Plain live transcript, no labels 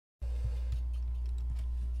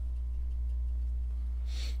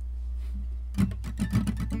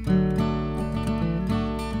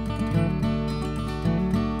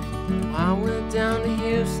down to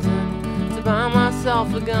Houston to buy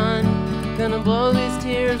myself a gun. Gonna blow these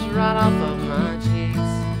tears right off of my cheeks.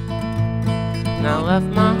 And I left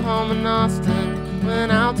my home in Austin,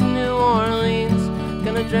 went out to New Orleans.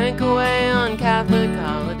 Gonna drink away on Catholic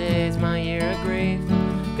holidays, my year of grief.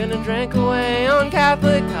 Gonna drink away on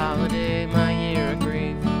Catholic holiday, my year of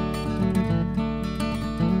grief.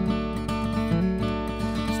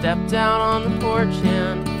 Stepped out on the porch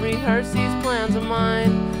and rehearsed these plans of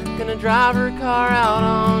mine. Gonna drive her car out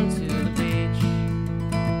onto the beach,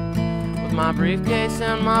 with my briefcase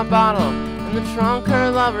and my bottle in the trunk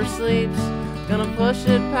her lover sleeps. Gonna push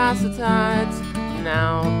it past the tides and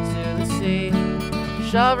out to the sea.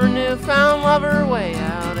 Shove her newfound lover way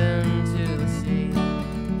out into the sea.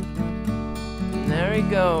 And there he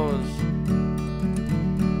goes.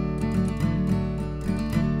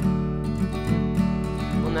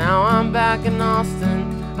 Well, now I'm back in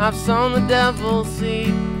Austin, I've sown the devil's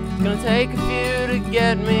seed. Gonna take a few to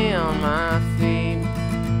get me on my feet.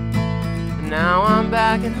 And now I'm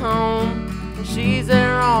back at home, and she's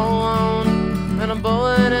there all alone. And a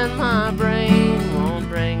bullet in my brain won't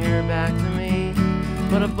bring her back to me,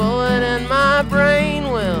 but a bullet in my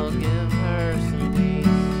brain will give her some peace.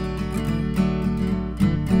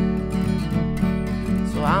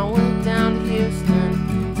 So I went down to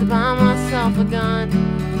Houston to buy myself a gun.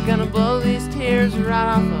 Gonna blow these tears right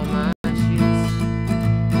off of my cheeks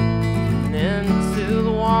and into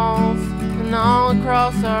the walls and all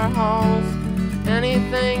across our halls.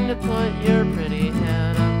 Anything to put your pretty